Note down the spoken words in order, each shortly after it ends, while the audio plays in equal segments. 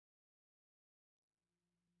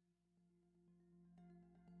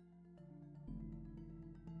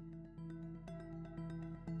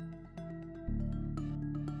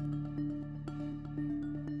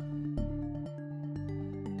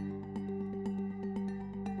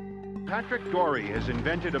Patrick Dorey has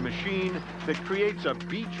invented a machine that creates a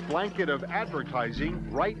beach blanket of advertising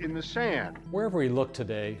right in the sand. Wherever we look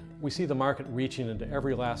today, we see the market reaching into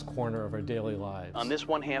every last corner of our daily lives. On this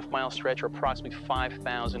 1/2 mile stretch are approximately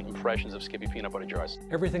 5,000 impressions of Skippy peanut butter jars.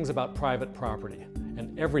 Everything's about private property,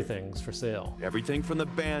 and everything's for sale. Everything from the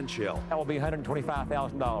band shell. That will be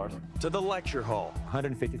 $125,000. To the lecture hall.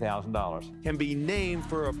 $150,000. Can be named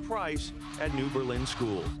for a price at New Berlin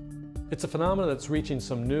schools. It's a phenomenon that's reaching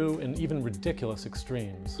some new and even ridiculous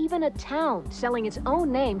extremes. Even a town selling its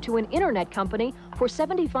own name to an internet company for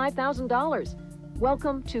 $75,000.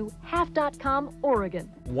 Welcome to Half.com,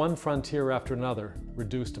 Oregon. One frontier after another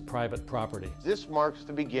reduced to private property. This marks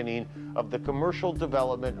the beginning of the commercial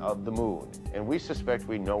development of the moon, and we suspect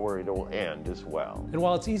we know where it'll end as well. And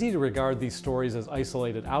while it's easy to regard these stories as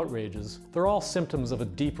isolated outrages, they're all symptoms of a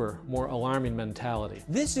deeper, more alarming mentality.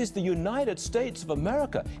 This is the United States of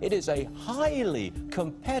America. It is a highly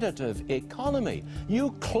competitive economy.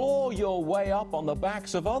 You claw your way up on the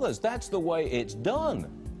backs of others. That's the way it's done.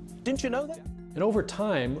 Didn't you know that? And over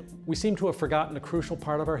time, we seem to have forgotten a crucial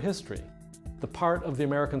part of our history, the part of the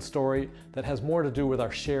American story that has more to do with our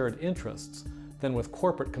shared interests than with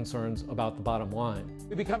corporate concerns about the bottom line.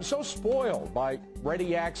 We become so spoiled by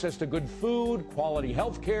ready access to good food, quality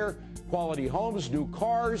health care, quality homes, new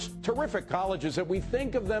cars, terrific colleges that we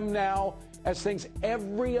think of them now as things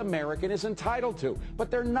every American is entitled to. But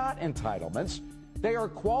they're not entitlements. They are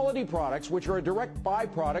quality products which are a direct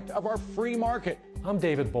byproduct of our free market. I'm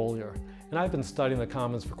David Bollier, and I've been studying the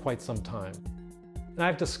commons for quite some time. And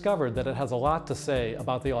I've discovered that it has a lot to say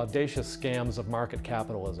about the audacious scams of market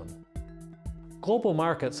capitalism. Global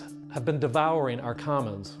markets have been devouring our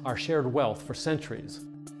commons, our shared wealth, for centuries.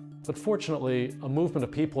 But fortunately, a movement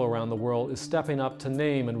of people around the world is stepping up to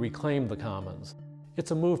name and reclaim the commons.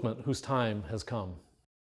 It's a movement whose time has come.